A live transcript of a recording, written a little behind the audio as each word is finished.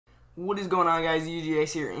What is going on, guys?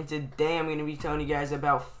 UGS here, and today I'm going to be telling you guys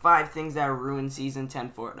about 5 things that ruined Season 10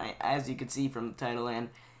 Fortnite, as you can see from the title, and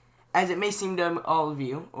as it may seem to all of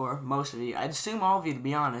you, or most of you, I'd assume all of you to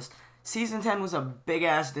be honest, Season 10 was a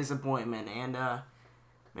big-ass disappointment, and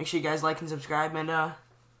make sure you guys like and subscribe, and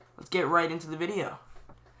let's get right into the video.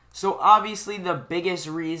 So obviously the biggest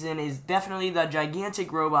reason is definitely the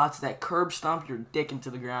gigantic robots that curb stomp your dick into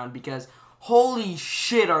the ground, because holy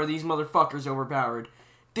shit are these motherfuckers overpowered.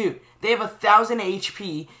 Dude, they have 1,000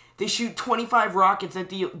 HP, they shoot 25 rockets that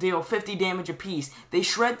deal 50 damage apiece, they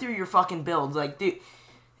shred through your fucking builds, like, dude,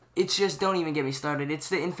 it's just, don't even get me started, it's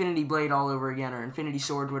the Infinity Blade all over again, or Infinity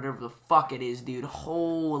Sword, whatever the fuck it is, dude,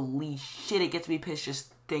 holy shit, it gets me pissed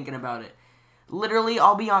just thinking about it. Literally,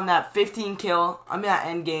 I'll be on that 15 kill, I'm at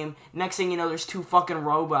endgame, next thing you know, there's 2 fucking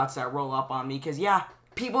robots that roll up on me, because, yeah,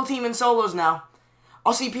 people team in solos now.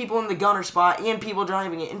 I'll see people in the gunner spot, and people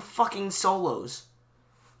driving it in fucking solos.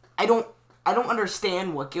 I don't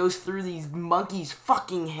understand what goes through these monkeys'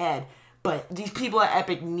 fucking head, but these people at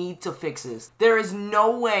Epic need to fix this. There is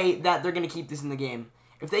no way that they're going to keep this in the game.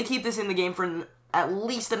 If they keep this in the game for at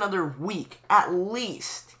least another week, at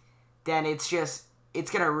least, then it's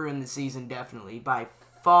going to ruin the season, definitely, by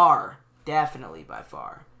far. Definitely, by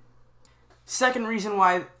far. Second reason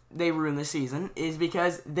why they ruined the season is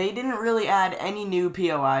because they didn't really add any new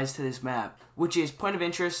POIs to this map, which is point of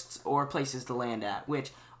interests or places to land at,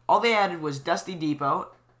 which all they added was Dusty Depot,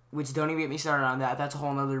 which don't even get me started on that, that's a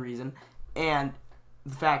whole nother reason, and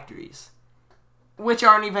the factories, which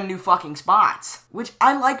aren't even new fucking spots, which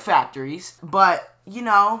I like factories, but, you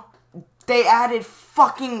know, they added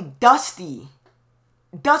fucking Dusty.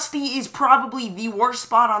 Dusty is probably the worst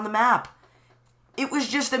spot on the map. It was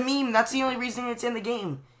just a meme, that's the only reason it's in the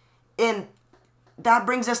game. And that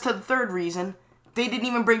brings us to the third reason. They didn't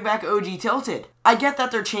even bring back OG Tilted. I get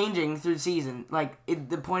that they're changing through the season. Like,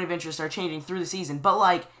 the point of interest are changing through the season. But,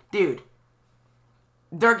 like, dude,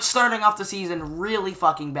 they're starting off the season really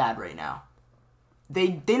fucking bad right now. They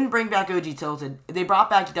didn't bring back OG Tilted. They brought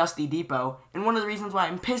back Dusty Depot. And one of the reasons why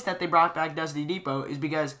I'm pissed that they brought back Dusty Depot is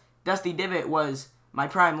because Dusty Divot was my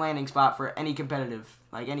prime landing spot for any competitive.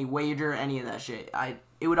 Like, any wager, any of that shit.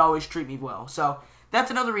 It would always treat me well. So,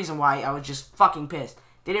 that's another reason why I was just fucking pissed.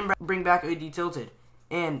 They didn't bring back OG Tilted.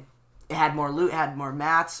 And it had more loot, had more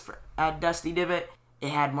mats at Dusty Divot. It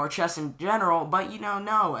had more chests in general. But, you know,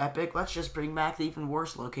 no, Epic, let's just bring back the even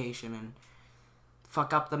worse location and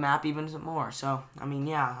fuck up the map even more. So, I mean,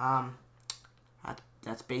 yeah,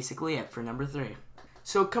 that's basically it for number 3.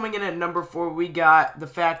 So, coming in at number 4, we got the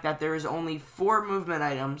fact that there is only 4 movement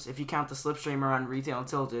items, if you count the Slipstreamer on Retail and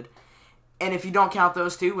Tilted. And if you don't count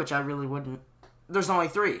those 2, which I really wouldn't, there's only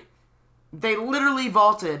 3. They literally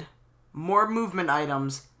vaulted more movement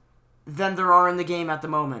items than there are in the game at the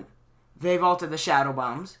moment. They vaulted the Shadow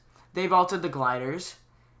Bombs. They vaulted the Gliders.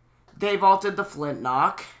 They vaulted the Flint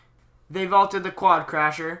Knock. They vaulted the Quad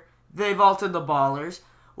Crasher. They vaulted the Ballers.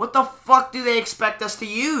 What the fuck do they expect us to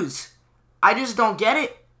use? I just don't get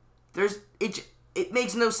it. It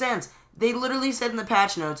makes no sense. They literally said in the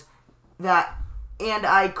patch notes that, and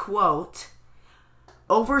I quote,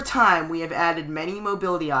 "Over time, we have added many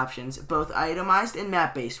mobility options, both itemized and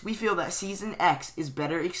map-based. We feel that Season X is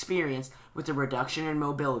better experienced with a reduction in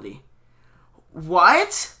mobility."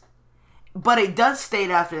 What? But it does state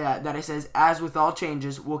after that it says, "As with all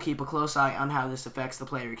changes, we'll keep a close eye on how this affects the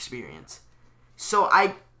player experience." So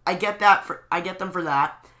I get that. I get them for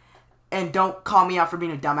that. And don't call me out for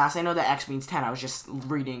being a dumbass. I know that X means 10. I was just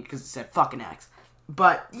reading because it said fucking X.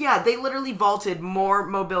 But, yeah, they literally vaulted more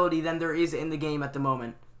mobility than there is in the game at the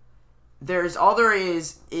moment. All there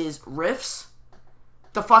is rifts,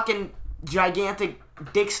 the fucking gigantic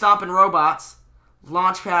dick-stomping robots,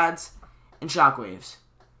 launch pads, and shockwaves.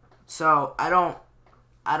 So, I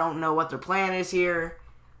don't know what their plan is here.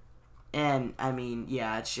 And, I mean,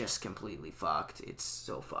 yeah, it's just completely fucked. It's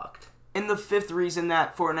so fucked. And the 5th reason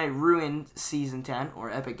that Fortnite ruined Season 10,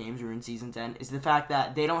 or Epic Games ruined Season 10, is the fact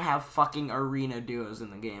that they don't have fucking arena duos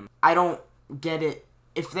in the game. I don't get it.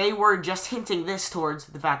 If they were just hinting this towards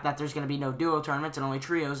the fact that there's going to be no duo tournaments and only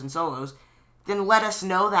trios and solos, then let us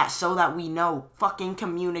know that so that we know. Fucking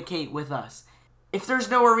communicate with us. If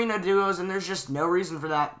there's no arena duos and there's just no reason for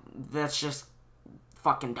that, that's just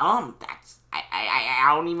fucking dumb.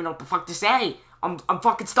 I don't even know what the fuck to say. I'm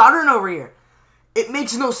fucking stuttering over here. It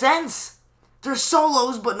makes no sense. There's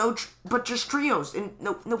solos, but just trios and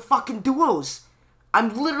no fucking duos.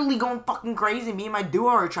 I'm literally going fucking crazy. Me and my duo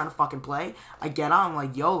are trying to fucking play. I get on, I'm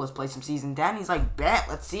like, yo, let's play some Season 10. He's like, bet,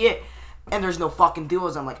 let's see it. And there's no fucking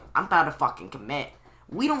duos. I'm like, I'm about to fucking commit.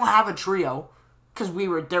 We don't have a trio because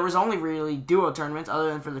there was only really duo tournaments other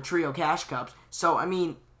than for the trio cash cups. So, I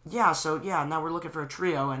mean, yeah, so yeah, now we're looking for a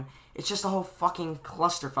trio, and it's just a whole fucking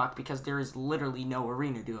clusterfuck because there is literally no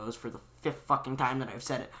arena duos for the 5th fucking time that I've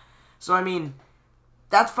said it. So, I mean,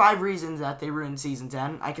 that's 5 reasons that they ruined Season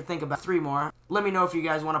 10. I could think about 3 more. Let me know if you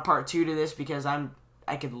guys want a part 2 to this because I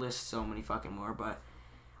could list so many fucking more, but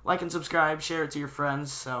like and subscribe, share it to your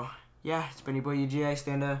friends. So, yeah, it's been your boy UGA.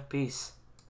 Stand up. Peace.